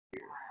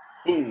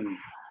Boom.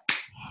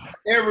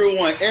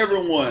 Everyone,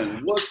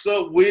 what's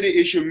up with it?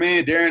 It's your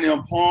man Darren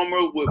M.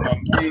 Palmer with my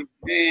main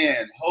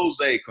man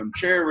Jose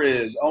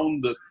Contreras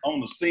on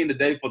the scene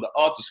today for the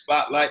Author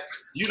Spotlight.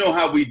 You know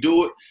how we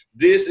do it.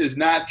 This is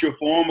not your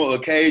formal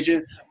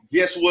occasion.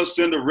 Guess what,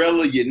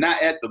 Cinderella? You're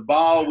not at the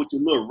ball with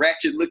your little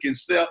ratchet-looking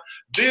self.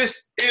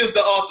 This is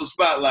the Author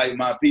Spotlight,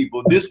 my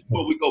people. This is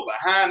where we go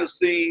behind the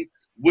scene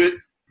with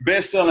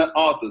best-selling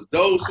authors,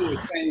 those who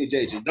are change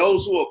agents,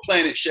 those who are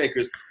planet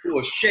shakers, who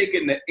are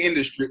shaking the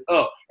industry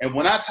up. And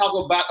when I talk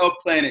about a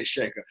planet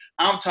shaker,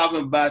 I'm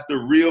talking about the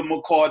real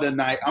McCoy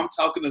tonight. I'm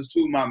talking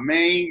to my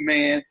main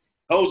man,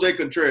 Jose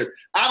Contreras.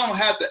 I don't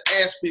have to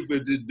ask people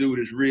if this dude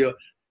is real.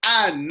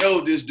 I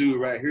know this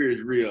dude right here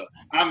is real.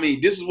 I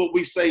mean, this is what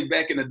we say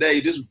back in the day.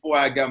 This is before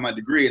I got my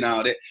degree and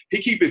all that. He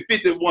keep it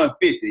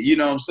 51-50, you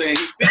know what I'm saying?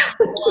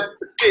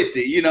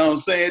 51-50, you know what I'm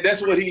saying?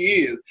 That's what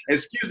he is.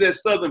 Excuse that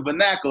southern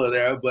vernacular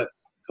there, but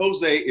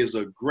Jose is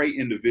a great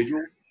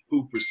individual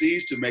who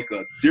proceeds to make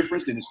a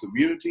difference in his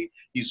community.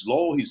 He's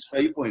loyal, he's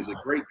faithful, he's a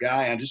great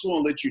guy. I just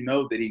want to let you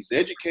know that he's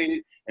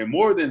educated, and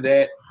more than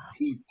that,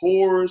 he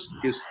pours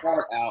his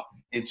heart out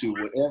into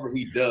whatever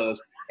he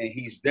does, and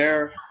he's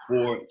there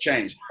for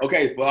change.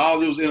 Okay, for all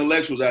those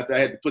intellectuals out there, I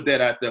had to put that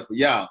out there for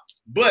y'all.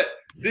 But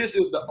this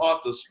is the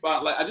Author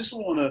Spotlight. I just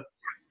want to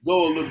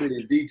go a little bit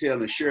in detail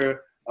and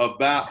share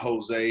about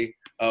Jose.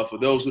 For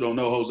those who don't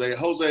know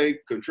Jose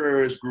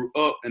Contreras grew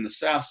up in the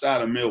south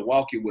side of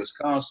Milwaukee,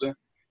 Wisconsin.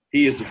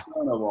 He is the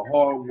son of a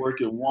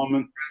hard-working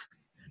woman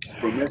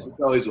from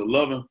Mexico. He's a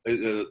loving,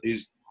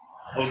 he's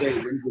Jose,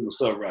 let me get the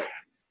stuff right.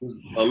 He's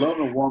a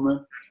loving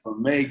woman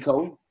from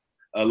Mexico,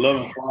 a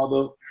loving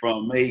father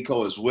from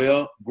Mexico as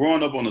well.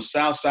 Growing up on the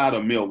south side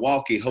of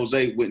Milwaukee,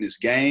 Jose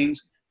witnessed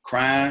gangs,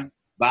 crime,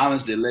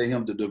 violence that led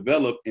him to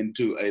develop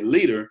into a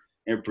leader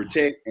and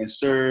protect and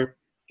serve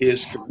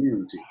his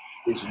community.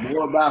 It's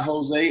more about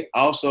Jose.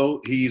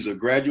 Also, he's a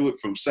graduate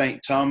from St.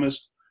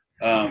 Thomas.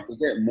 Is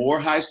that Moore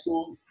High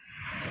School?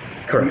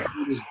 Correct. He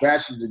earned his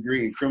bachelor's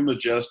degree in criminal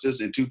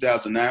justice in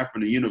 2009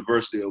 from the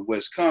University of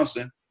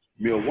Wisconsin,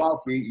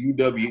 Milwaukee,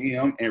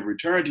 UWM, and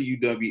returned to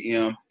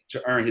UWM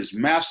to earn his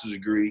master's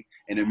degree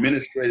in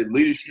administrative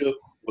leadership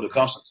with a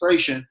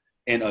concentration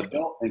in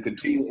adult and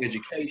continuing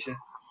education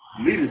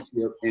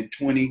leadership in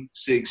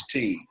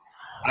 2016.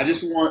 I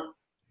just want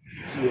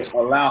to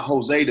allow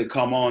Jose to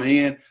come on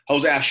in.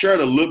 Jose, I shared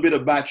a little bit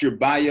about your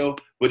bio,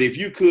 but if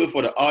you could,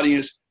 for the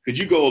audience, could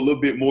you go a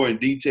little bit more in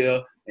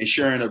detail and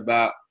sharing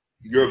about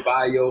your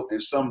bio and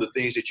some of the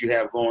things that you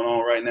have going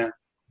on right now?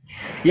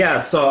 Yeah,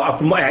 so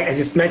as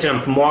you mentioned,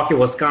 I'm from Milwaukee,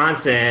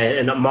 Wisconsin,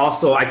 and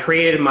I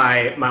created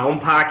my own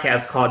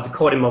podcast called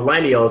Decoding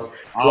Millennials,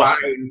 Awesome. where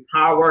I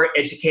empower,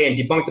 educate, and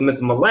debunk the myth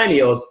of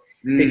millennials.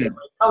 Because when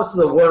it comes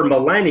to the word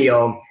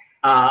millennial,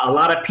 a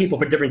lot of people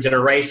for different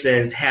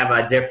generations have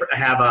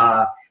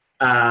a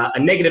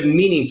negative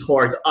meaning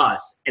towards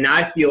us, and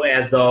I feel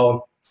as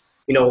though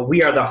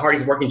we are the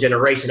hardest working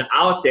generation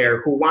out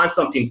there who wants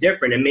something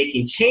different and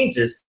making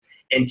changes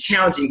and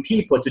challenging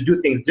people to do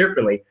things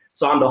differently.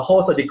 So I'm the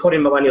host of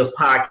Decoding Millennials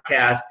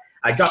podcast.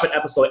 I drop an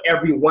episode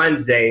every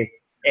Wednesday,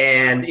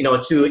 and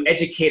to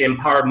educate and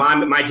empower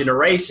my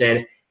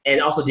generation, and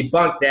also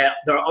debunk that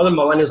there are other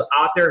millennials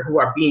out there who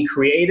are being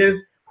creative,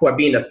 who are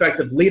being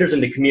effective leaders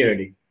in the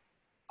community.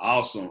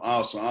 Awesome,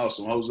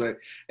 Jose.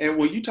 And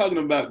when you're talking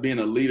about being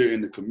a leader in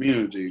the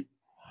community,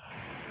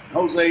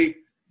 Jose,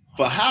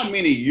 for how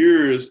many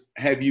years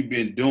have you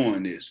been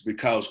doing this?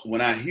 Because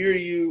when I hear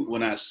you,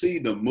 when I see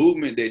the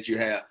movement that you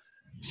have,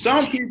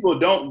 some people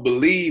don't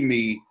believe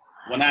me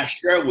when I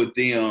share with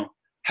them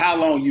how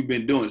long you've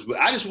been doing this. But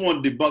I just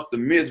want to debunk the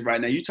myth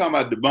right now. You're talking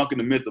about debunking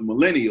the myth of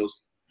millennials.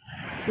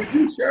 Could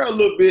you share a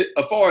little bit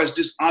as far as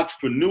this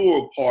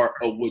entrepreneurial part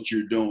of what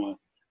you're doing?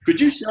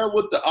 Could you share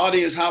with the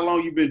audience how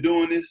long you've been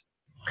doing this?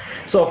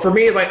 So for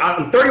me,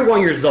 I'm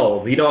 31 years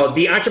old. The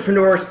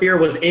entrepreneurial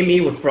spirit was in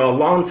me for a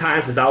long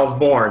time since I was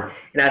born.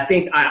 And I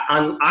think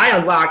I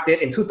unlocked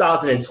it in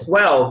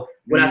 2012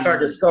 when I started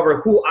to discover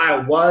who I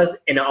was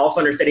and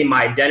also understanding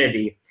my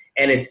identity.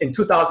 And in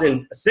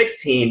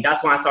 2016,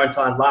 that's when I started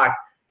to unlock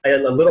a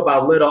little by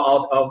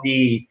little of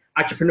the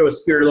entrepreneurial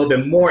spirit a little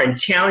bit more and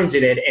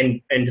challenging it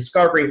and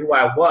discovering who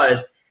I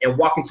was and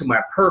walking to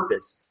my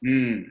purpose.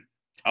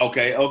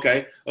 Okay,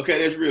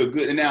 that's real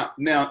good. And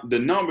now the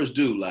numbers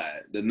do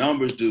lie.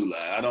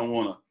 I don't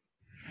want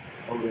to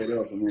hold that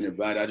up from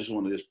anybody. I just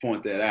want to just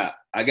point that out.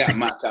 I got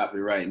my copy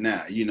right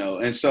now,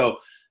 and so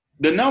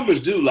the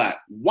numbers do lie.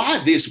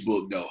 Why this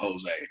book though,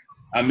 Jose?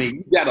 I mean,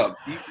 you got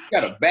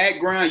a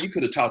background. You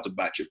could have talked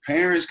about your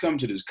parents coming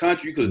to this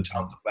country. You could have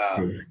talked about,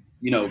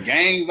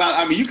 gang violence.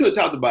 I mean, you could have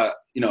talked about,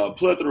 a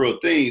plethora of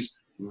things.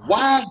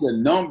 Why the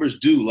numbers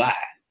do lie?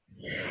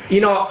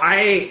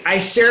 I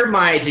shared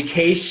my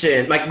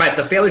education,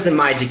 the failures in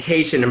my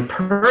education and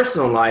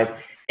personal life,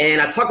 and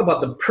I talk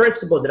about the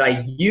principles that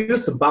I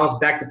use to bounce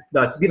back to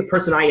be the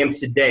person I am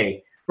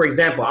today. For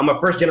example, I'm a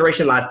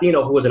first-generation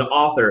Latino who is an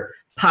author,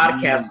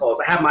 podcast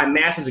host. I have my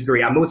master's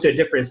degree. I moved to a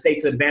different state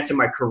to advance in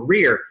my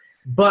career.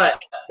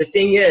 But the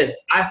thing is,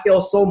 I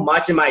failed so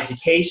much in my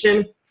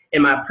education,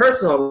 in my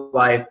personal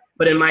life,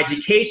 but in my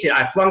education,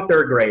 I flunked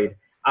third grade.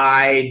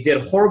 I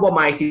did horrible in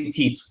my ACT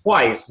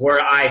twice,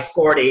 where I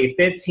scored a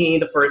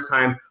 15 the first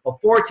time, a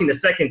 14 the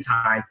second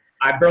time.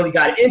 I barely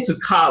got into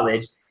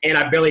college, and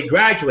I barely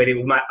graduated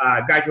with my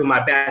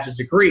bachelor's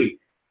degree.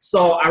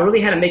 So I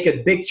really had to make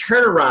a big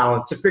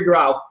turnaround to figure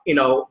out,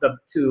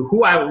 to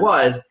who I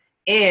was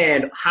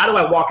and how do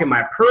I walk in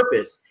my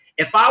purpose.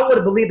 If I would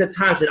have believed the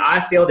times that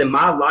I failed in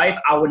my life,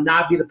 I would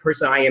not be the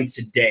person I am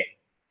today.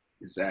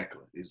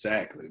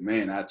 Exactly.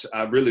 Man,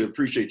 I really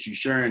appreciate you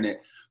sharing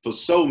that. For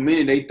so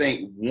many, they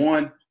think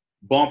one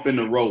bump in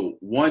the road,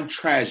 one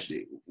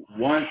tragedy,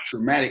 one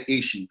traumatic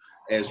issue,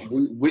 as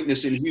we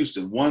witnessed in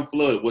Houston, one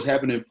flood, what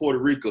happened in Puerto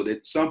Rico,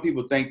 that some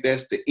people think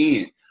that's the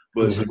end.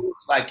 But schools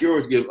like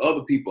yours give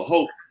other people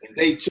hope, and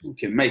they too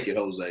can make it,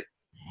 Jose.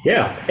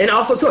 Yeah, and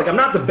also too, like, I'm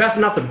not the best,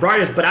 I'm not the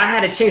brightest, but I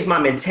had to change my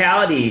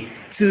mentality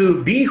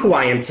to be who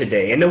I am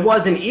today. And it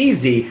wasn't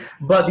easy,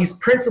 but these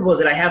principles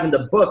that I have in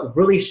the book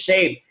really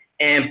shaped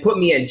and put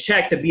me in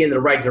check to be in the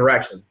right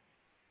direction.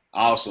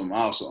 Awesome.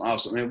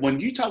 And when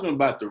you're talking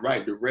about the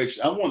right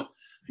direction,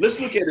 let's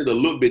look at it a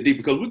little bit deeper,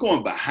 because we're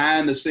going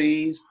behind the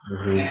scenes.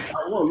 And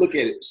I want to look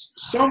at it.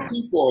 Some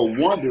people are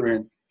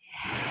wondering,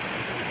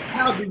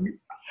 how in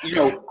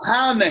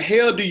the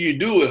hell do you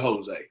do it,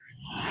 Jose?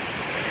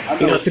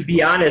 To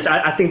be honest,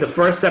 I think the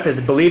first step is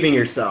believing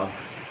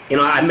yourself.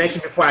 I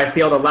mentioned before I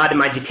failed a lot in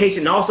my education.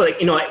 And also,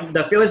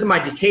 the failures in my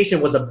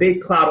education was a big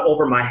cloud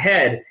over my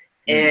head,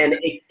 and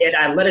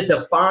I let it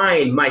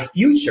define my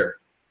future.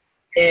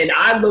 And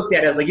I looked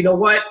at it as like, you know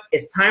what?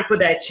 It's time for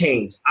that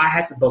change. I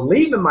had to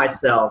believe in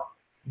myself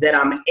that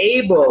I'm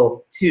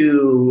able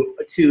to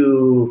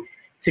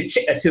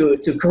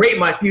create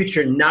my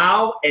future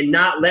now and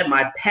not let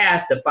my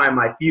past define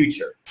my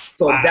future.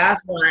 So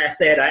that's why I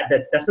said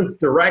that sense of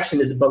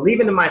direction is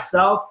believing in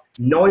myself,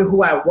 knowing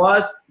who I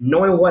was,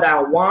 knowing what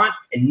I want,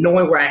 and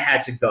knowing where I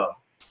had to go.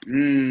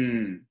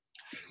 And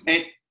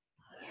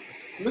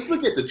let's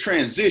look at the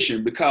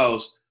transition,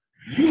 because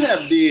you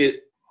have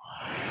did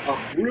a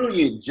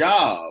brilliant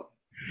job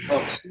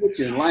of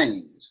switching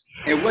lanes.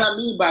 And what I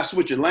mean by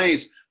switching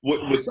lanes, what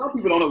some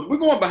people don't know, we're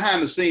going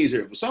behind the scenes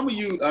here. For some of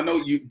you, I know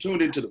you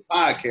tuned into the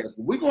podcast,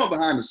 but we're going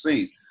behind the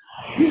scenes.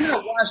 You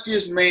have watched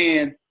this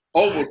man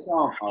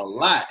overcome a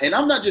lot. And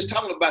I'm not just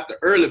talking about the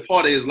early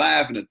part of his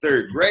life in the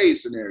third grade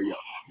scenario.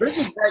 Let's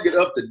just bring it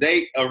up to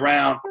date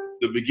around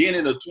the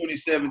beginning of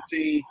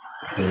 2017,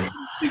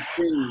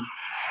 2016.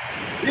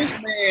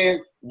 This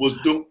man was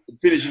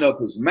finishing up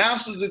his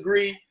master's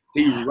degree.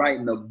 He was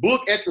writing a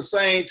book at the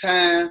same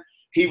time.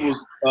 He was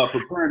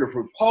preparing to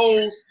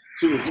propose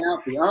to his now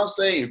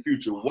fiance and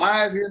future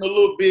wife here in a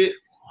little bit.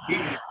 He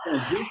was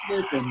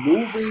transitioning from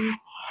moving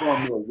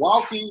from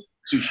Milwaukee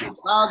to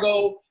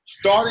Chicago,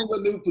 starting a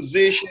new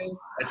position.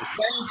 At the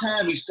same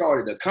time, he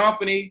started a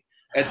company.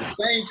 At the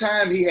same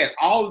time, he had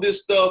all of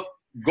this stuff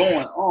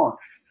going on.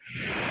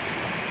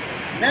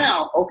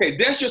 Now, okay,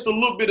 that's just a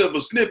little bit of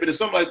a snippet. And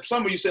some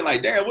of you saying,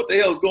 like, Darren, what the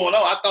hell is going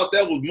on? I thought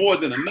that was more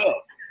than enough.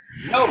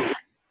 No.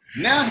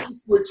 Now he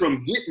switched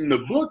from getting the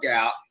book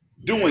out,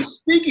 doing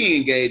speaking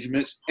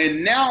engagements,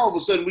 and now all of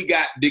a sudden we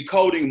got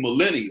Decoding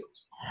Millennials.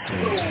 So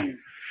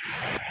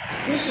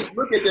let's just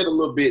look at that a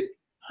little bit.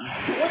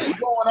 What is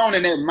going on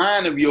in that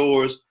mind of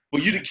yours for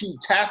you to keep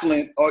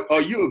tackling?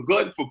 Are you a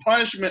glutton for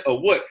punishment, or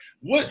what?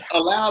 What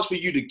allows for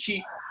you to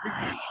keep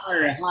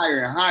higher and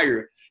higher and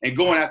higher and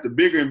going after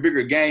bigger and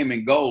bigger game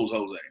and goals,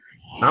 Jose?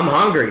 I'm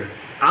hungry.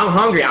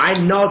 I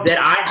know that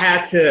I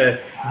had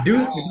to do,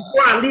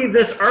 before I leave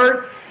this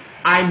earth,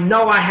 I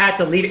know I had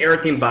to leave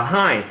everything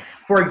behind.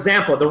 For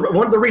example,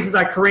 one of the reasons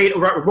I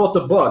wrote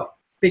the book,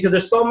 because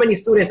there's so many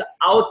students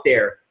out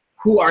there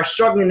who are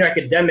struggling in their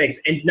academics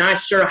and not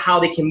sure how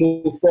they can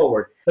move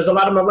forward. There's a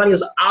lot of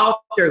millennials out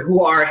there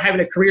who are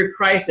having a career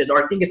crisis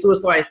or thinking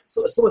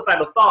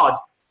suicidal thoughts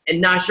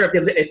and not sure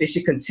if they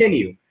should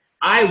continue.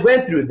 I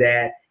went through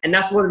that, and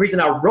that's one of the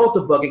reasons I wrote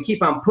the book and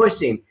keep on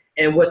pushing.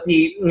 And with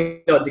the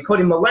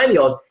Decoding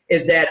Millennials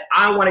is that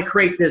I want to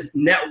create this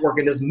network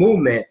and this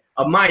movement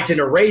of my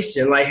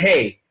generation. Like,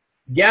 hey,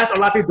 yes, a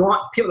lot of people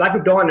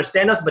don't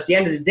understand us, but at the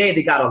end of the day,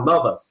 they gotta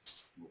love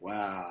us.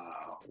 Wow.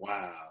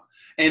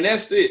 And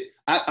that's it.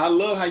 I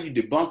love how you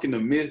debunking the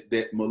myth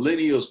that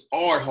millennials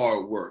are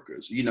hard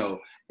workers,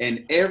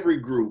 and every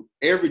group,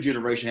 every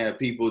generation have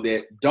people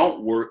that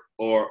don't work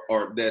or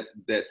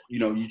that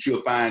you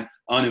should find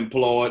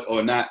unemployed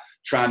or not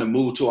trying to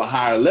move to a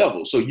higher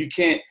level. So you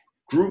can't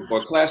group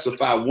or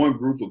classify one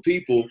group of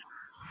people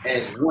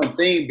as one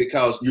thing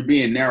because you're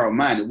being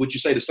narrow-minded. Would you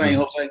say the same,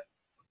 Jose?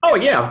 Oh,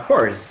 yeah, of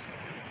course.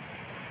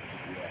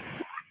 Yeah.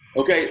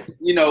 Okay,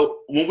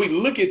 when we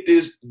look at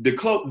this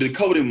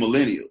Decoding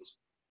Millennials,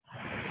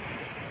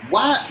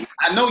 why?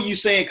 I know you're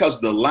saying because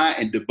of the lie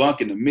and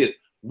debunking the myth.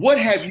 What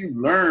have you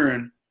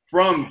learned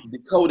from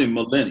Decoding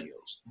Millennials?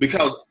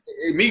 Because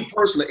me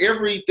personally,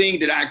 everything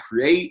that I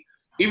create,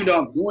 even though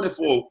I'm doing it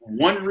for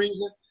one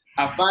reason,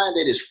 I find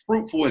that it's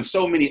fruitful in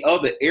so many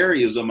other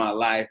areas of my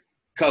life.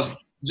 Because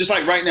just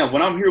like right now,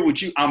 when I'm here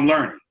with you, I'm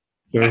learning.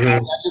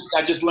 Mm-hmm.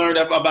 I just learned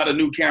about a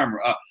new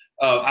camera.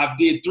 I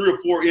did 3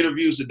 or 4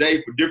 interviews a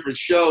day for different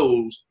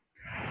shows.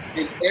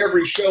 In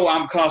every show,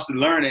 I'm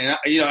constantly learning.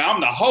 I'm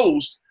the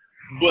host,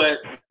 but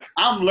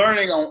I'm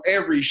learning on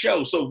every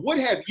show. So what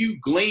have you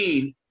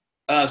gleaned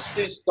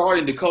since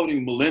starting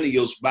Decoding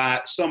Millennials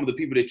by some of the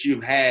people that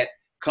you've had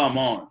come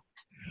on?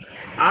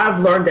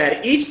 I've learned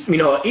that each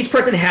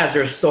person has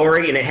their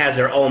story and it has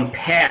their own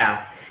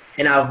path.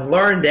 And I've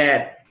learned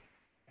that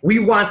we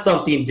want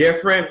something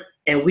different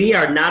and we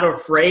are not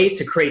afraid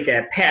to create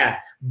that path.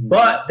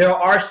 But there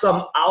are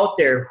some out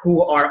there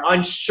who are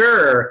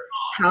unsure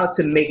how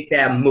to make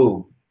that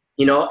move,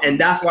 and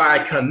that's why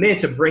I come in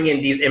to bring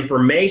in these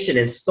information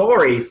and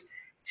stories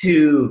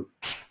to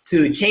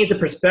change the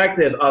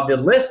perspective of the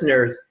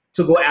listeners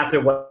to go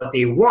after what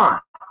they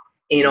want,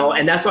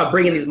 and that's why I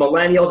bring in these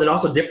millennials and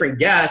also different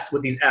guests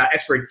with these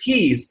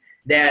expertise,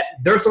 that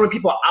there's so many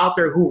people out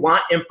there who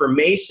want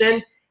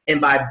information. And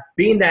by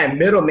being that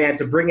middleman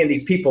to bring in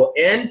these people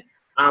in,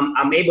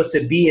 I'm able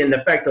to be an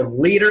effective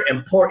leader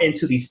and pour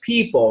into these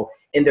people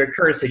in their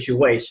current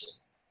situation.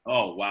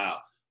 Oh, wow.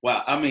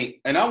 Wow. I mean,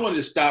 and I want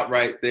to stop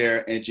right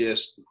there and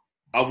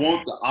I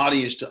want the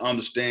audience to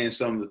understand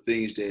some of the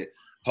things that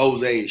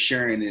Jose is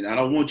sharing. And I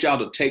don't want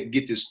y'all to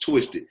get this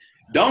twisted.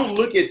 Don't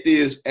look at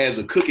this as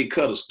a cookie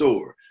cutter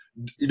store.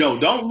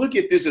 Don't look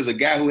at this as a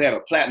guy who had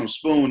a platinum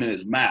spoon in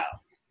his mouth.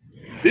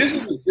 This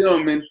is a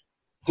gentleman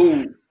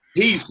who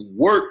he's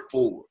worked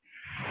for.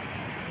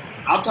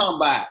 I'm talking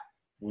about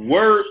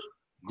work,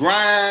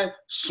 grind,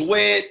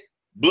 sweat,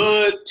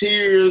 blood,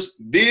 tears.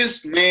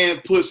 This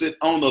man puts it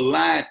on the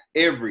line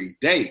every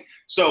day.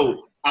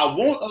 So I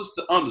want us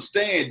to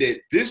understand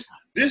that this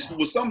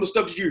was some of the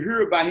stuff that you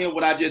hear about him,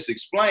 what I just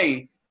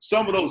explained.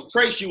 Some of those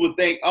traits you would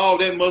think, oh,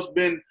 that must have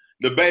been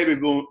the baby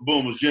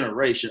boomers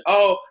generation.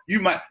 Oh,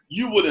 you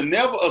would have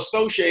never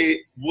associated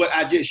what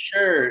I just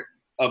shared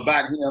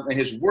about him and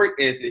his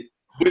work ethic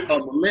with a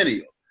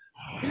millennial.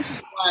 This is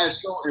why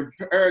it's so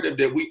imperative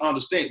that we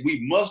understand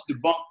we must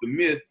debunk the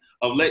myth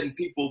of letting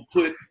people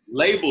put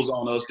labels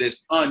on us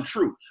that's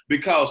untrue.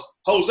 Because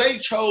Jose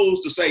chose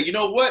to say, you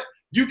know what?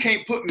 You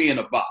can't put me in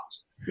a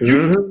box. You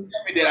can't tell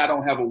me that I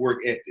don't have a work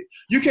ethic.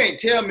 You can't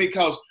tell me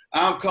because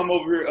I'm come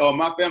over here or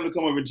my family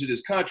come over into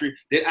this country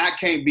that I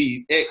can't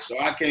be X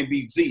or I can't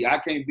be Z. I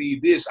can't be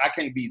this. I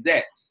can't be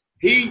that.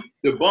 He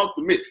debunked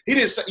the myth. He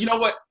didn't say, you know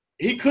what?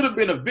 He could have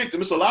been a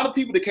victim. It's a lot of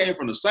people that came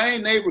from the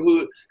same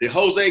neighborhood that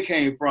Jose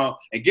came from.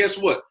 And guess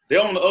what?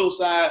 They're on the other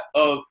side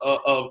of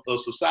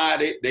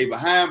society. They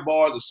behind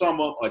bars, and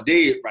some of them are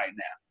dead right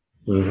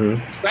now.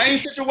 Mm-hmm. Same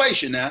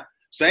situation now.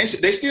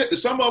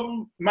 Some of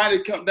them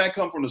might have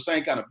come from the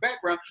same kind of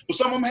background, but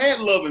some of them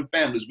had loving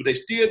families, but they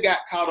still got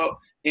caught up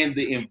in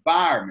the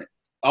environment.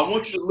 I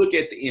want you to look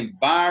at the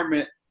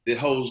environment that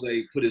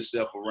Jose put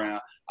himself around.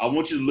 I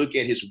want you to look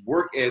at his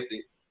work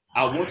ethic.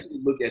 I want you to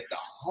look at the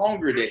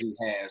hunger that he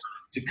has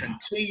to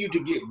continue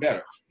to get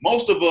better.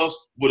 Most of us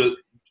would have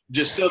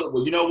just settled,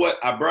 well, you know what?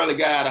 I barely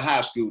got out of high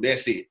school.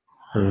 That's it.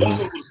 Mm-hmm. Most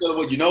of us would have settled,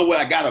 well, you know what?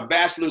 I got a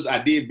bachelor's.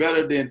 I did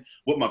better than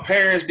what my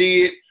parents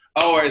did.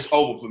 Oh, it's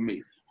over for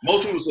me.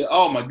 Most people say,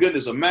 oh, my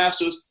goodness, a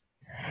master's.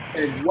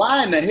 And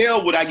why in the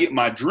hell would I get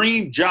my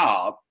dream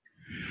job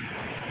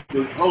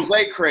with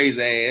Jose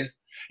crazy ass?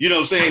 You know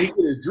what I'm saying? He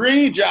get his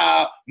dream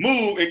job,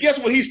 move, and guess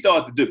what he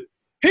started to do?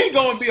 He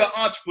going to be an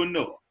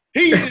entrepreneur.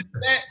 He is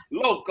that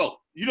loco.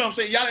 You know what I'm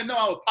saying? Y'all didn't know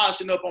I was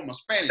polishing up on my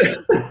Spanish.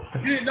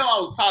 You didn't know I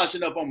was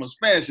polishing up on my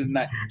Spanish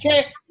tonight.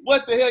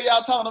 What the hell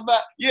y'all talking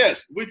about?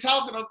 Yes, we're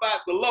talking about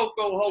the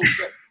loco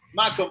Jose,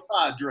 my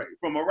compadre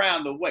from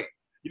around the way.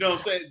 You know what I'm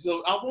saying?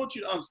 So I want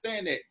you to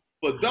understand that.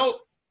 But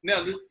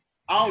now,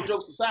 all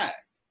jokes aside,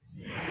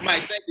 you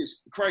might think it's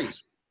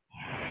crazy.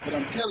 But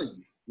I'm telling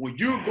you, when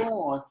you're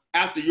going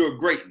after your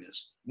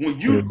greatness,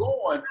 when you're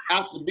going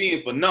after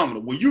being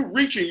phenomenal, when you're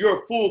reaching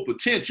your full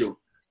potential,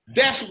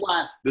 that's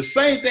why the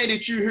same thing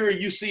that you hear and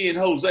you see in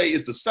Jose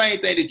is the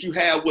same thing that you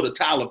have with a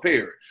Tyler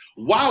Perry.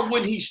 Why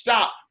wouldn't he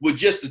stop with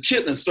just the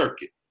chitlin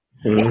circuit?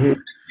 Mm-hmm. Why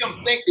wouldn't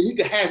him think that he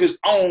could have his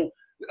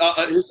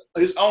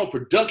own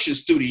production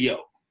studio?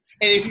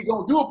 And if you're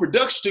going to do a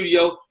production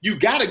studio, you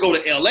got to go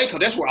to LA because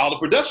that's where all the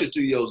production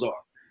studios are.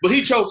 But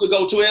he chose to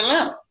go to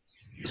Atlanta.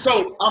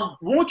 So I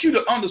want you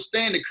to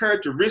understand the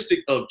characteristic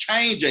of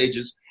change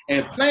agents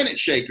and planet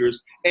shakers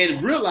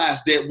and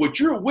realize that what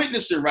you're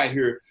witnessing right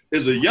here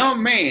is a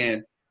young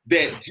man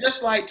that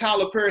just like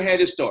Tyler Perry had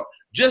his start,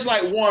 just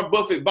like Warren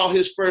Buffett bought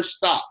his first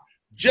stock,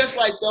 just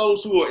like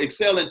those who are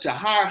excelling to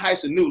higher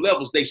heights and new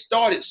levels, they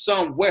started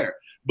somewhere.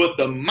 But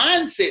the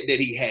mindset that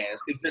he has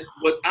is that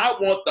what I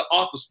want the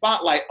Author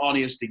Spotlight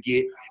audience to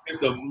get is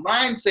the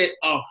mindset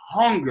of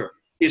hunger.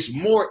 It's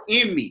more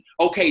in me.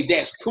 Okay,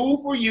 that's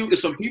cool for you.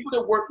 There's some people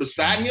that work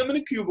beside him in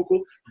a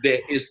cubicle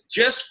that is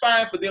just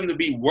fine for them to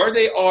be where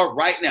they are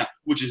right now,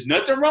 which is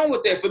nothing wrong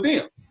with that for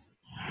them.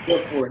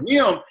 But for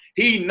him,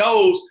 he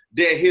knows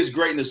that his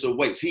greatness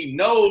awaits. He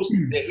knows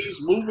that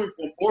he's moving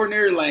from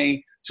ordinary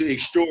lane to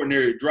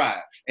extraordinary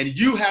drive. And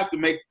you have to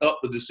make up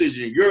the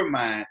decision in your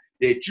mind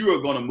that you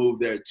are going to move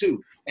there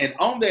too. And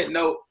on that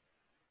note,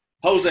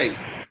 Jose,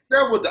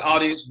 share with the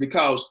audience,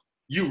 because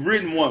you've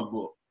written one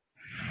book.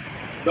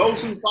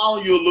 those who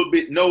follow you a little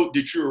bit know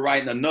that you're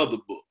writing another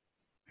book.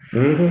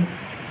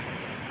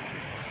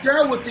 Mm-hmm.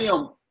 Share with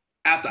them,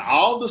 after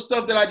all the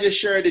stuff that I just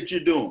shared that you're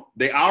doing,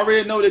 they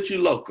already know that you're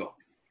loco.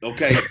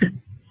 Okay.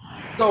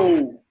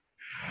 So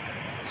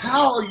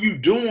how are you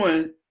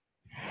doing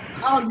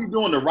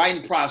the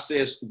writing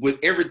process with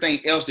everything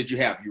else that you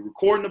have? You're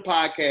recording the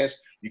podcast,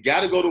 you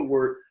got to go to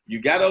work,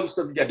 you got other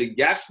stuff, you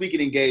got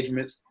speaking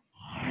engagements,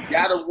 you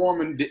got a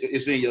woman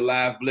is in your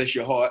life, bless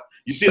your heart.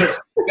 You see,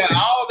 you got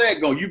all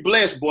that going. You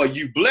blessed, boy.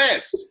 You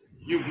blessed.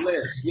 You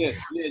blessed.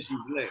 Yes,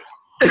 you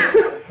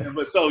blessed.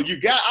 But so you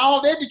got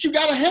all that you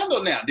got to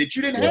handle now that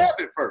you didn't have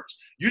at first.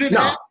 You didn't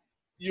have,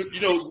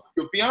 you know,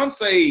 your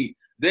fiance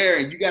there,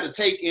 and you got to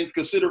take in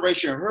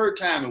consideration her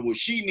time and what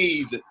she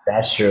needs.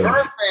 That's true.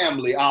 Her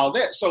family, all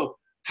that. So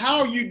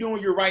how are you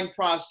doing your writing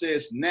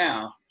process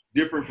now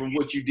different from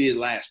what you did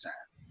last time?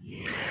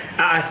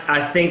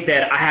 I think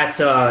that I had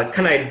to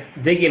kind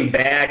of digging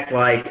back,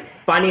 like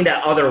finding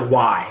that other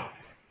why,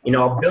 you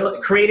know,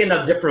 creating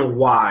a different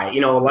why,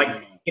 you know,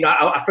 like, you know,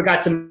 I forgot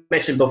to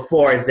mention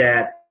before is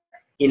that,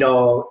 you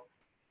know,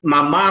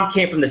 my mom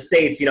came from the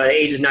States, you know, at the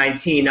age of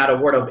 19, not a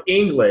word of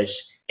English.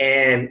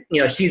 And,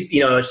 you know,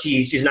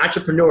 she's an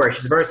entrepreneur.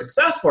 She's very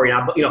successful, you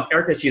know,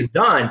 everything she's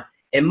done.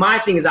 And my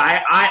thing is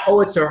I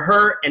owe it to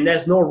her, and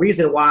there's no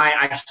reason why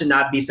I should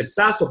not be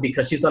successful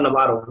because she's done a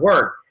lot of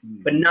work.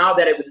 But now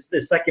that it was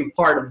the second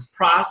part of this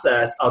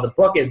process of the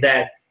book is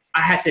that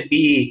I had to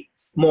be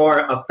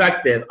more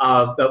effective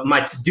of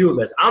my to-do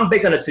list. I'm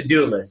big on a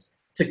to-do list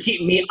to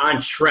keep me on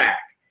track.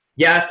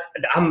 Yes,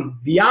 I'm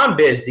beyond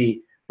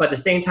busy, but at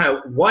the same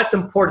time, what's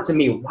important to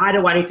me? Why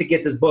do I need to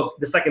get this book,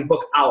 the second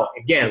book out?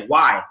 Again,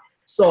 why?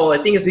 So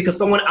the thing is because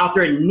someone out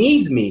there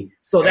needs me.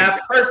 So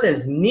that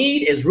person's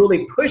need is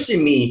really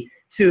pushing me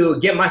to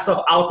get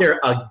myself out there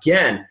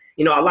again.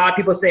 You know, a lot of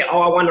people say,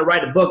 oh, I want to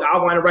write a book. I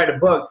want to write a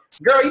book.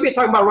 Girl, you've been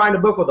talking about writing a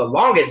book for the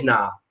longest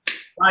now.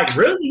 Like,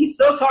 really? He's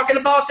still talking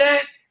about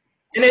that?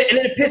 And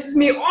it pisses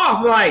me off.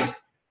 I'm like,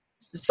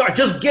 sorry,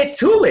 just get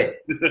to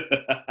it.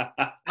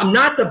 I'm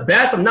not the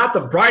best. I'm not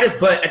the brightest.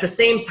 But at the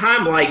same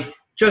time, like,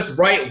 just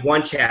write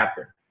one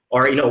chapter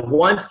or, you know,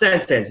 one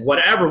sentence,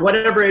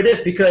 whatever it is,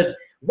 because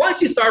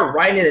once you start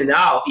writing it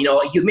out, you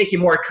know, you make it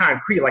more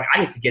concrete. Like, I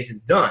need to get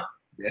this done.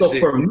 So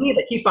for me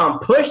to keep on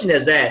pushing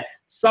is that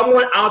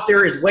someone out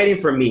there is waiting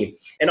for me.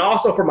 And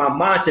also for my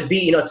mom to be,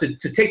 you know, to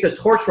take the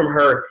torch from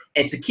her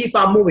and to keep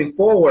on moving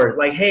forward.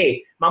 Like,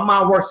 hey, my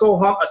mom worked so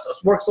hard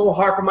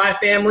for my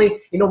family.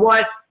 You know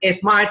what?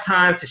 It's my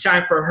time to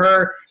shine for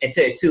her and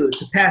to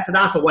pass it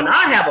on. So when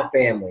I have a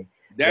family,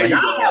 that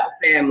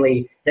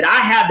I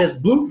have this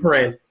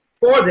blueprint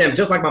for them,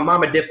 just like my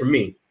mama did for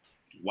me.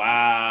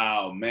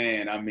 Wow,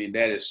 man. I mean,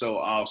 that is so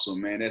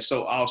awesome, man. That's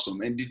so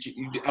awesome. And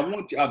I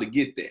want y'all to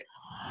get that.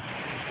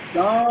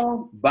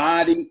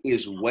 Somebody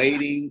is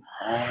waiting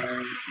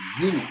on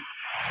you.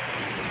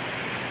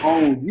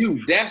 On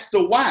you. That's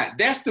the why.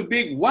 That's the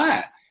big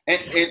why.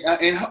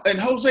 And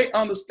Jose,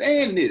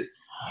 understand this.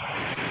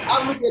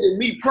 I look at it,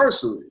 me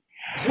personally.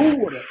 Who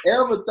would have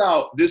ever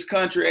thought this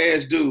country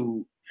ass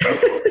dude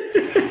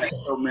would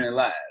so many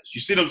lives?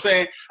 You see what I'm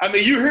saying? I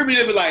mean, you hear me,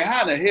 they be like,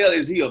 how the hell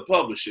is he a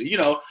publisher? You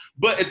know,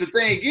 but the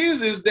thing is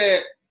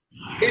that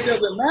it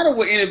doesn't matter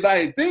what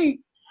anybody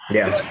think.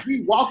 Yeah. But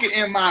me walking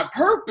in my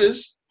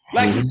purpose,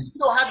 like you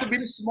don't have to be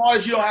the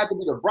smartest, you don't have to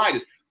be the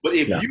brightest. But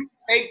if you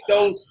take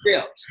those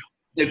steps,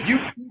 if you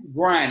keep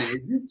grinding,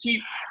 if you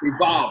keep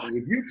evolving,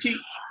 if you keep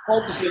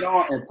focusing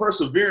on and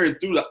persevering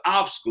through the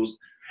obstacles,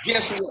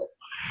 guess what?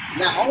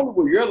 Not only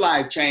will your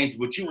life change,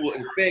 but you will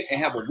affect and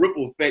have a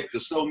ripple effect to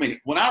so many.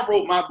 When I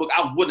wrote my book,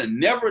 I would have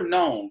never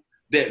known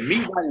that me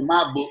writing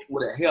my book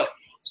would have helped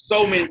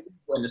so many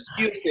people, and the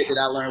skill set that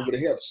I learned would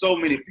have helped so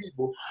many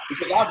people,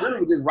 because I really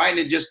was just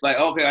writing it just like,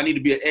 okay, I need to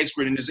be an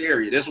expert in this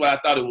area. That's what I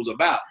thought it was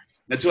about.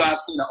 Until I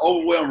seen an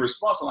overwhelming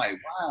response, I'm like,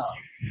 wow,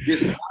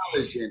 this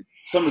knowledge and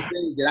some of the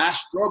things that I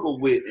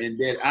struggled with and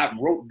that I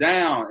wrote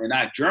down and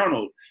I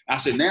journaled, I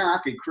said, now I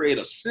can create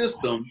a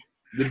system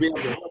to be able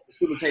to help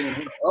facilitate and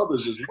help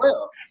others as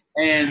well.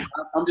 And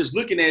I'm just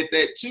looking at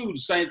that too. The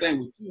same thing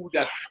with you. We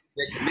got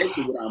that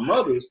connection with our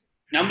mothers.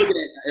 And I'm looking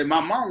at my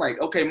mom like,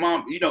 okay,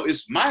 mom, you know,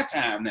 it's my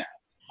time now.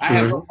 I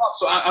have no problem.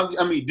 So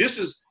I mean, this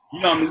is,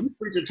 you know, I mean, you're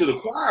preaching to the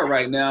choir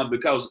right now,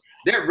 because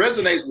that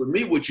resonates with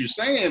me, what you're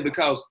saying,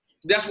 because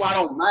that's why I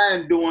don't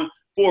mind doing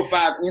 4 or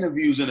 5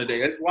 interviews in a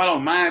day. That's why I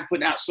don't mind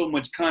putting out so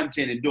much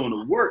content and doing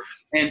the work.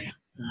 And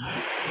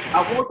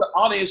I want the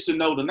audience to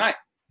know tonight,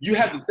 you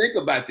have to think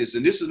about this.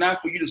 And this is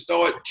not for you to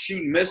start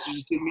shooting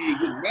messages to me and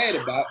getting mad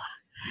about.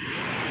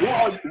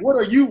 What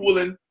are you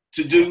willing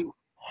to do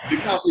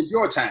because it's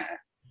your time?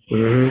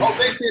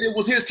 Jose said it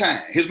was his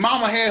time. His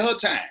mama had her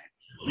time.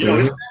 You know,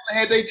 his family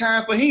had their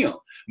time for him.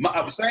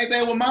 Same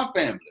thing with my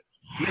family.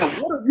 Now,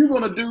 what are you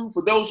going to do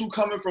for those who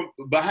coming from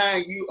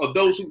behind you, or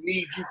those who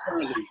need you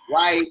currently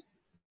right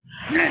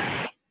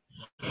now?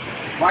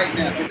 Right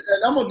now. And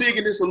I'm going to dig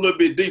in this a little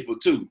bit deeper,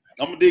 too.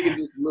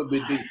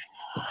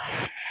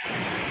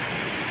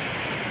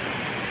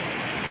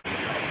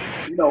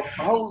 You know,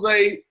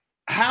 Jose,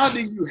 how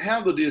do you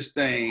handle this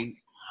thing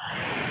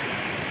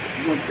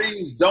when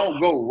things don't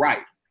go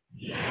right.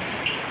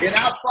 In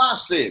our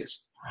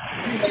process,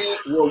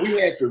 we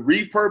had to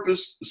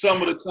repurpose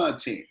some of the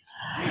content.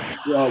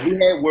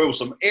 There were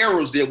some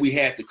errors that we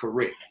had to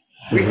correct.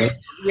 We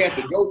had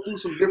to go through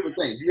some different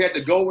things. You had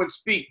to go and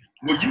speak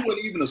when you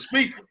weren't even a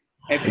speaker,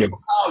 and people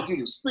called you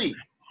to speak.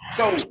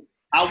 So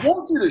I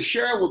want you to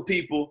share with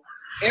people.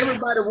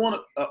 Everybody a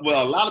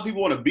lot of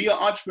people want to be an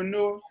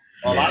entrepreneur.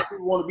 A lot of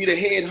people want to be the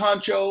head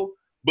honcho.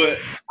 But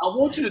I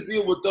want you to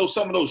deal with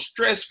some of those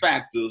stress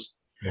factors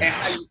and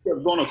how you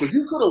kept going on. Because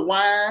you could have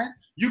whined,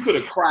 you could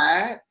have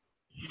cried,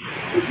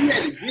 but you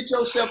had to get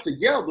yourself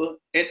together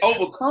and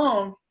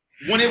overcome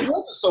when it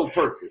wasn't so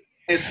perfect.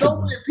 And so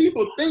many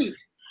people think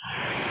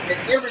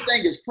that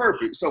everything is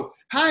perfect. So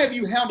how have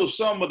you handled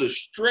some of the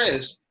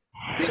stress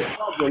that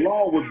comes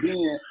along with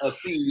being a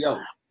CEO?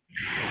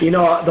 You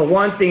know, the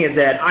one thing is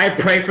that I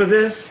pray for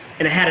this,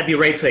 and I had to be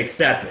ready to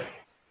accept it.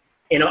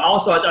 And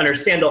also I had to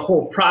understand the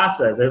whole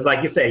process. It's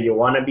like you say, you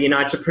want to be an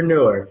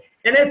entrepreneur.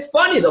 And it's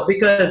funny, though,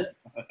 because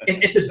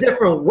it's a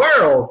different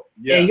world.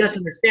 Yeah. And you have to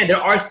understand there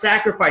are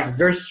sacrifices,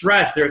 there's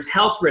stress, there's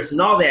health risks and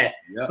all that.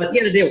 Yep. But at the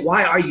end of the day,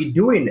 why are you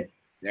doing it?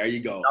 There you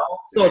go. You know?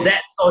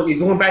 So you're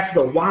going back to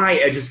the why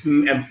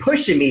and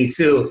pushing me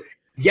to,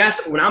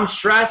 yes, when I'm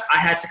stressed, I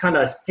had to kind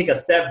of take a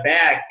step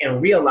back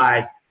and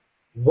realize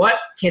what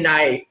can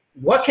I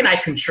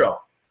control?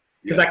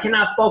 Because I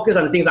cannot focus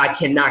on the things I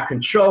cannot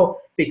control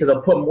because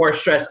it'll put more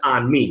stress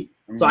on me.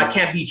 Mm-hmm. So I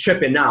can't be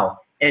tripping now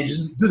and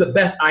just do the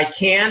best I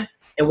can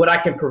and what I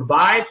can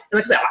provide. And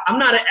like I said, I'm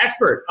not an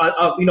expert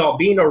of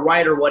being a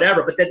writer or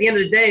whatever, but at the end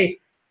of the day,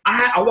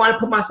 I want to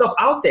put myself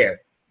out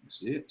there.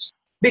 That's it.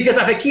 Because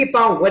if I keep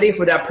on waiting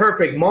for that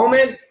perfect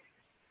moment,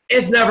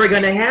 it's never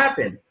going to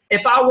happen.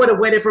 If I would have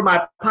waited for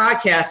my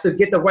podcast to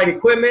get the right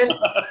equipment, man,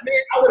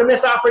 I would have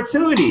missed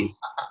opportunities.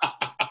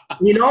 But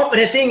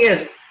the thing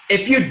is,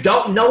 if you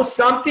don't know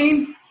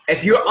something,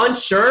 if you're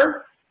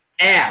unsure,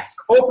 ask.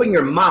 Open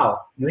your mouth.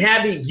 You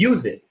have it,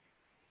 use it.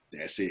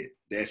 That's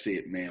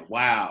it, man.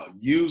 Wow.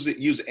 Use it.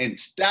 And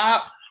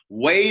stop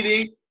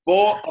waiting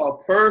for a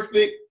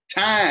perfect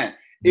time.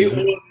 It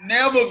will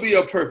never be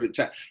a perfect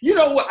time. You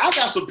know what? I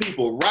got some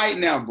people right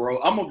now,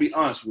 bro. I'm going to be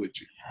honest with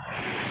you.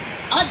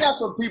 I know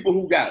some people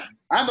who got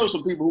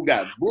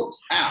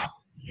books out.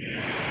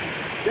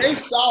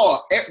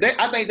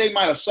 I think they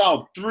might have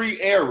saw 3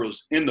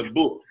 errors in the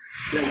book.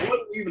 There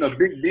wasn't even a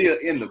big deal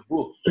in the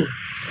book.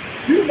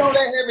 You know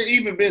they haven't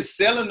even been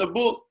selling the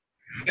book.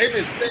 They've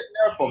been sitting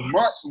there for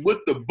months with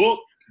the book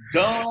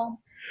done,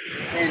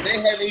 and they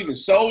haven't even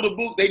sold the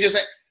book.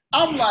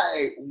 I'm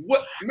like,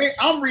 what? Man,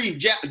 I'm reading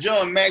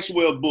John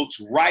Maxwell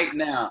books right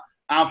now.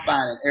 I'm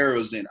finding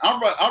errors in.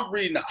 I'm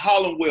reading the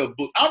Hollowell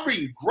book. I'm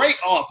reading great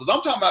authors.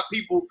 I'm talking about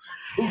people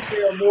who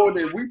sell more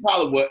than we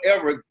probably would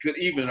ever could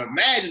even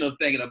imagine of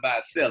thinking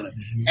about selling.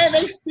 And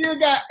they still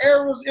got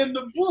errors in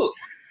the book.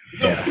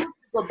 The book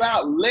is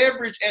about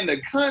leverage and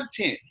the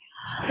content.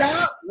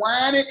 Stop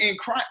whining and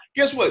crying.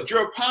 Guess what?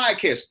 Your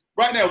podcast,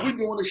 right now, we're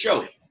doing the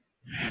show.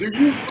 Do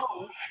you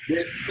know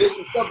that there's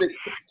some stuff that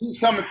keeps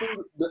coming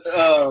through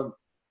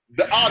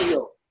the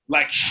audio?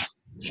 Like,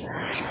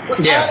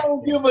 I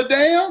don't give a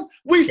damn.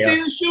 We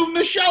still shooting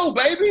the show,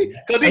 baby.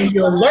 And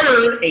you'll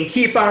learn and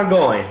keep on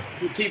going.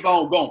 You keep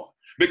on going.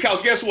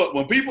 Because guess what?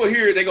 When people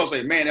hear it, they're going to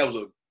say, man, that was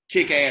a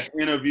kick-ass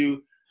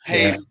interview.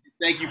 Hey,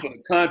 thank you for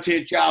the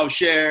content y'all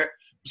shared.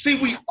 See,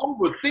 we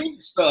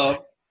overthink stuff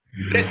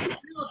that the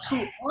real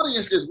true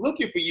audience that's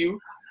looking for you,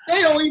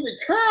 they don't even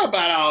care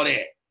about all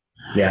that.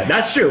 Yeah,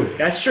 that's true.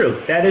 That's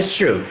true. That is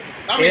true.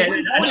 I mean,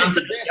 we want it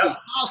the best as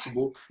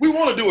possible. We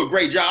want to do a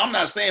great job. I'm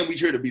not saying we're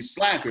here to be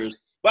slackers,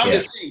 but I'm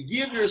just saying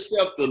give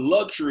yourself the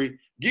luxury,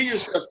 give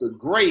yourself the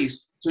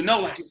grace to know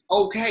like it's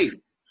okay.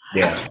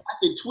 Yeah. I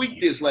can tweak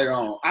this later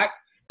on. I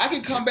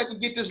can come back and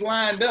get this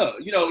lined up.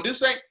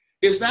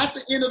 It's not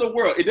the end of the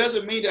world. It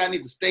doesn't mean that I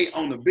need to stay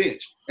on the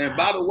bench. And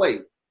by the way,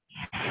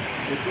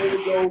 before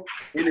we go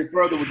any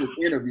further with this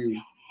interview,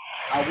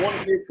 I want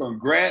to give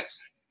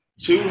congrats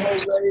to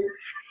Jose,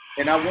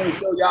 and I want to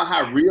show y'all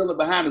how real the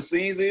behind the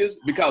scenes is,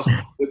 because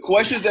the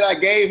questions that I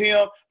gave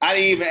him, I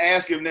didn't even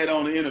ask him that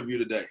on the interview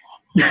today.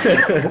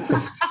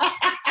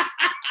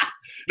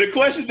 The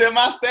questions that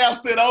my staff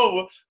sent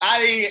over, I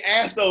didn't even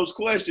ask those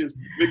questions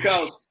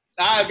because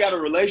I've got a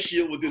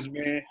relationship with this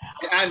man,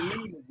 and I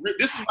need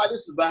this is why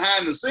this is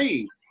behind the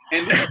scenes.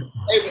 And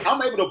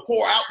I'm able to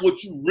pour out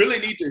what you really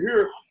need to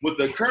hear with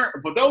the current.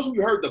 For those who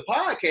heard the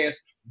podcast,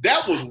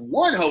 that was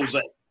one Jose.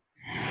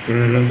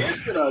 Mm-hmm.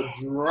 It's been a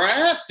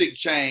drastic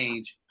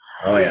change.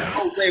 Oh yeah,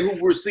 Jose, who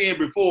we're seeing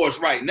before us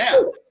right now.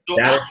 So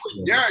I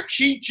would dare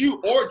cheat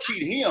you or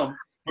cheat him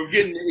from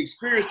getting the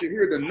experience to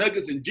hear the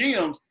nuggets and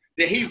gems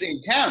that he's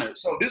encountered.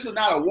 So this is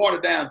not a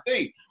watered down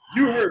thing.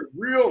 You heard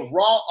real,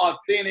 raw,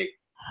 authentic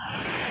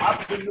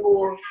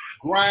entrepreneur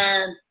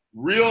grind,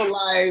 real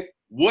life.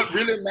 What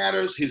really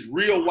matters, his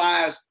real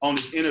whys on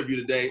this interview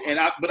today.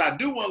 But I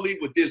do want to leave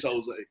with this,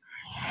 Jose.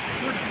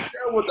 Could you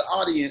share with the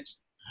audience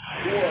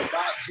more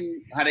about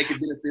you, how they can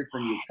benefit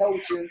from your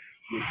coaching,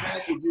 your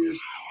packages,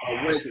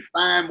 where they can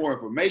find more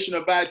information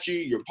about you,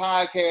 your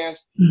podcast,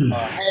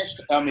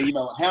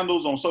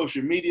 handles on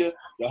social media,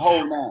 the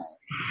whole nine.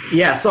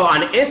 Yeah, so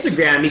on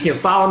Instagram, you can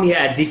follow me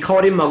at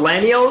Decoding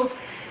Millennials,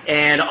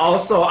 and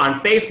also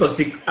on Facebook,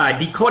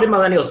 Decoding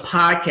Millennials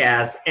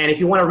Podcast. And if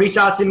you want to reach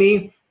out to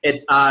me,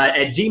 it's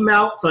at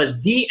Gmail, so it's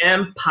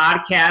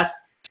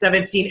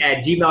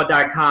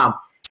dmpodcast17@gmail.com.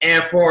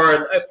 And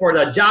for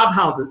the job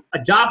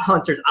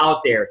hunters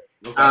out there,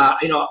 okay.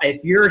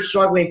 If you're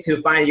struggling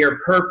to find your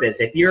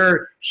purpose, if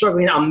you're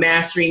struggling on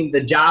mastering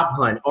the job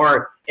hunt,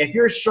 or if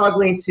you're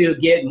struggling to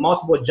get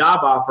multiple job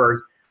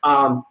offers,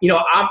 I'm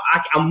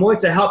willing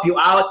to help you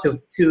out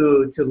to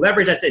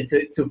leverage that,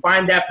 to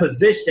find that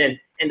position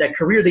and the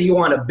career that you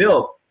want to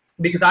build.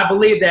 Because I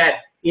believe that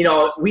you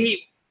don't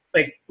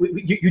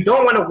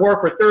want to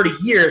work for 30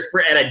 years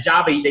at a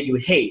job that you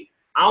hate.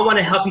 I want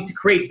to help you to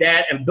create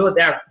that and build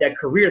that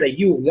career that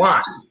you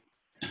want.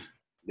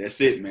 That's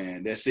it,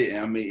 man. That's it.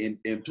 I mean,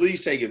 and please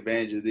take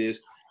advantage of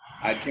this.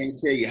 I can't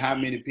tell you how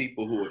many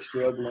people who are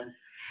struggling,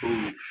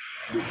 who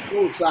the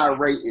suicide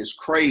rate is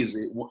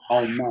crazy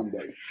on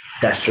Monday.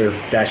 That's true.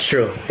 That's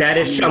true. That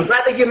is true. I'm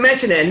glad that you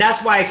mentioned it, and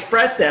that's why I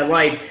expressed that.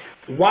 Like,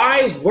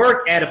 why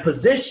work at a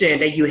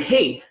position that you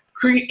hate?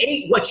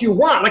 Create what you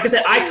want. Like I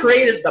said, I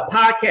created the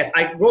podcast.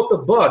 I wrote the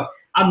book.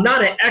 I'm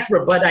not an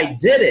expert, but I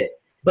did it.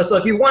 But so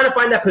if you want to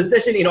find that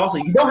position, and also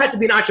you don't have to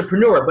be an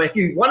entrepreneur, but if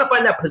you want to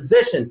find that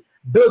position,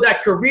 build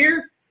that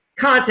career,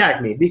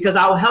 contact me, because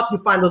I will help you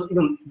find those,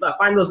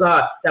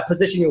 that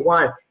position you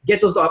want,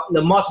 get those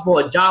the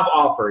multiple job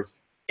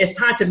offers. It's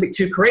time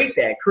to create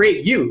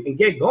you and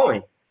get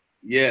going.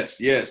 Yes,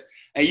 yes.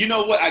 And you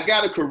know what? I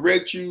got to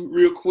correct you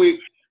real quick.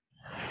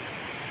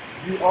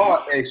 You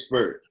are an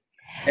expert.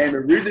 And the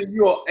reason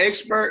you're an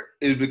expert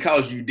is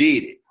because you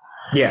did it.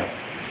 Yeah.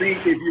 See,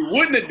 if you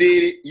wouldn't have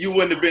did it, you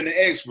wouldn't have been an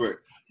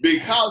expert.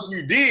 Because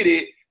you did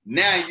it,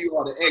 now you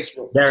are the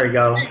expert. There you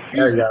go.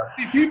 There you go.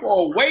 See, people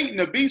are waiting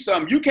to be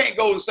something. You can't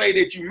go and say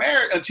that you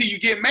married until you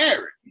get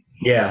married.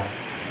 Yeah.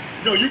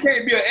 You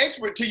can't be an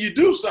expert till you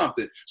do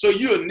something. So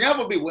you'll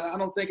never be, well, I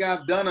don't think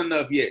I've done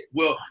enough yet.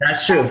 Well,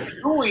 that's true. What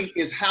you're doing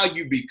is how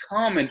you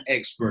become an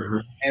expert.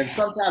 Mm-hmm. And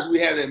sometimes we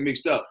have that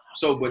mixed up.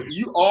 So, but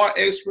you are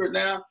expert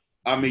now.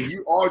 I mean,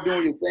 you are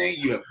doing your thing.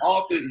 You have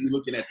authored. You're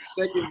looking at the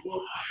second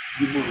book.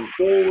 You're moving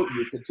forward.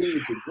 You continue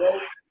to grow.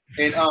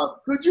 And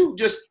could you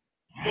just,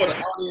 for the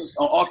audience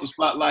on Author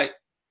Spotlight,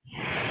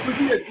 could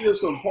you just give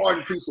some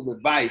parting piece of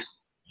advice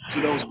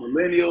to those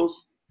millennials,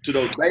 to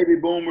those baby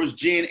boomers,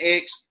 Gen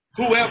X,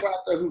 whoever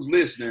out there who's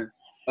listening,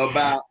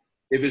 about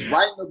if it's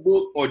writing a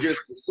book or just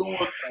pursuing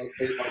a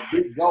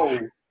big goal?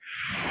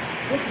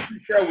 What could you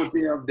share with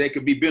them that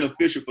could be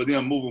beneficial for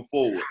them moving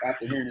forward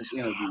after hearing this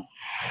interview?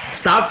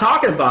 Stop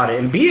talking about it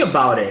and be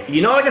about it.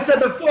 Like I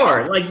said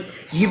before, like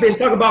you've been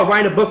talking about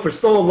writing a book for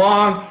so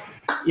long.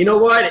 You know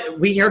what?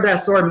 We heard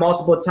that story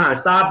multiple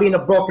times. Stop being a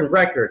broken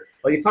record.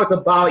 Or you talked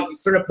about your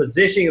certain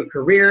position, your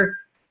career.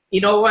 You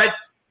know what?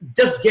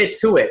 Just get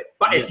to it.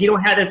 But if you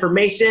don't have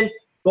information,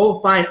 go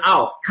find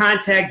out.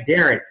 Contact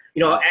Darren.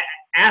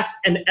 Ask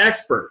an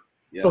expert.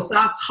 Yeah. So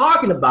stop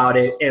talking about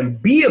it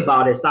and be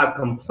about it. Stop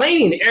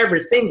complaining every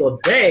single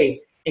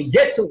day and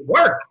get to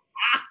work.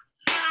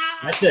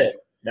 That's it.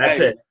 That's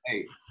it.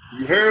 Hey,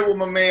 you heard what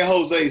my man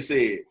Jose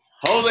said.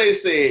 Jose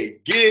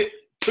said, get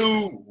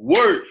to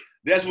work.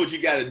 That's what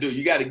you got to do.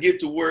 You got to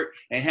get to work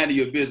and handle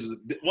your business.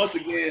 Once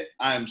again,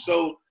 I am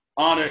so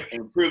honored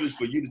and privileged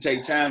for you to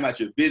take time out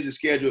your busy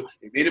schedule.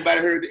 If anybody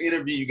heard the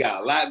interview, you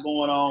got a lot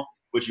going on,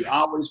 but you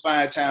always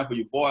find time for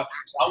your boy.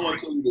 So I want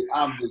to tell you that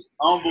I'm just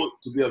humbled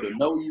to be able to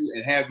know you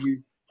and have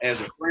you as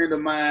a friend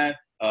of mine,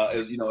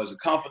 as a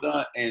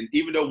confidant. And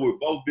even though we're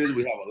both busy,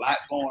 we have a lot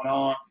going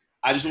on.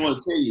 I just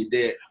want to tell you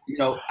that,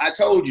 I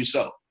told you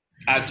so.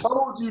 I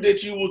told you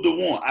that you was the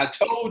one. I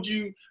told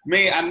you,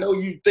 man, I know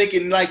you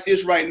thinking like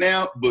this right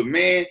now, but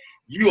man,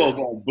 you are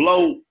going to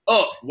blow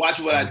up. Watch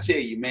what I tell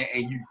you, man.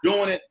 And you're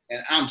doing it.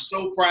 And I'm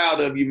so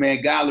proud of you,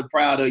 man. Godly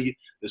proud of you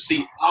to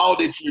see all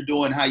that you're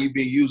doing, how you're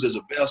being used as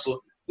a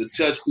vessel to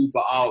touch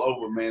people all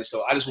over, man.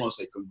 So I just want to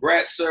say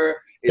congrats, sir.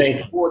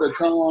 It's more to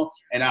come.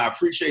 And I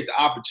appreciate the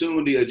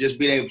opportunity of just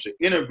being able to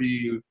interview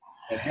you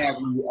and have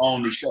you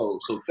on the show.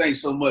 So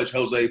thanks so much,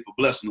 Jose, for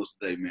blessing us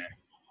today, man.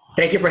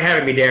 Thank you for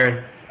having me,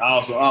 Darren.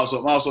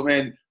 Awesome,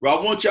 man. Well,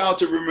 I want y'all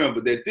to remember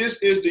that this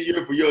is the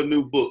year for your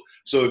new book.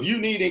 So if you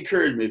need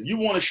encouragement, if you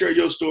want to share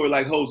your story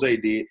like Jose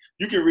did,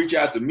 you can reach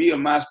out to me or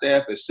my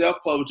staff at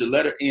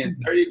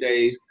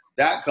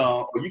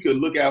selfpublisher30days.com, or you can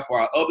look out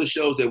for our other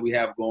shows that we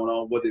have going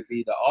on, whether it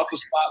be the Author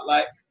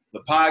Spotlight,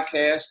 the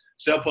podcast,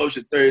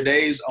 Self-Publisher 30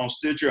 Days on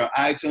Stitcher or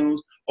iTunes,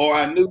 or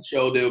our new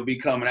show that will be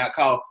coming out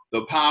called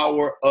The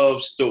Power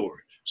of Story.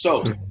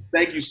 So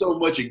thank you so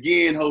much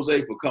again,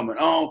 Jose, for coming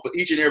on. For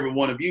each and every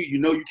one of you,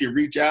 you can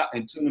reach out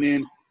and tune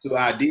in to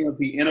our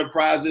DMP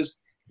Enterprises,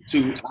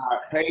 to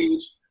our page,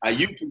 our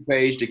YouTube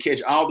page, to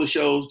catch all the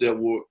shows that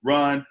will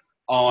run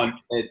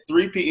at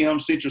 3 p.m.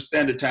 Central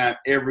Standard Time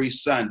every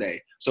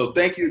Sunday. So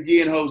thank you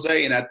again,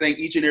 Jose, and I thank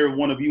each and every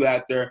one of you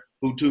out there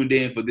who tuned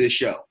in for this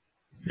show.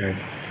 Yeah.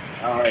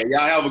 All right. Y'all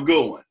have a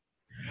good one.